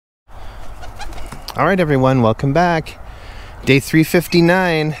All right, everyone, welcome back. Day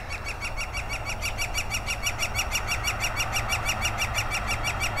 359.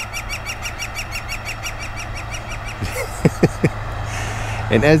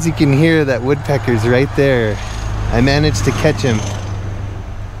 And as you can hear, that woodpecker's right there. I managed to catch him.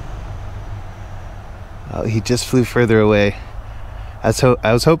 Oh, he just flew further away.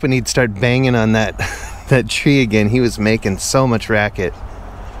 I was hoping he'd start banging on that that tree again. He was making so much racket.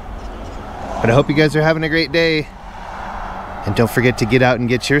 But I hope you guys are having a great day. And don't forget to get out and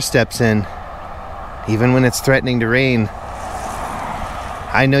get your steps in. Even when it's threatening to rain.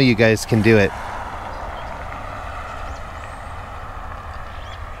 I know you guys can do it.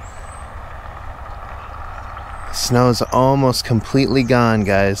 The snow's almost completely gone,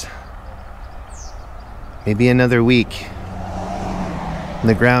 guys. Maybe another week. And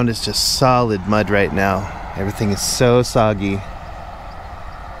the ground is just solid mud right now. Everything is so soggy.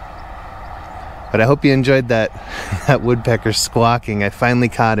 But I hope you enjoyed that woodpecker squawking. I finally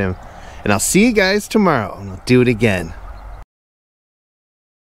caught him. And I'll see you guys tomorrow. And I'll do it again.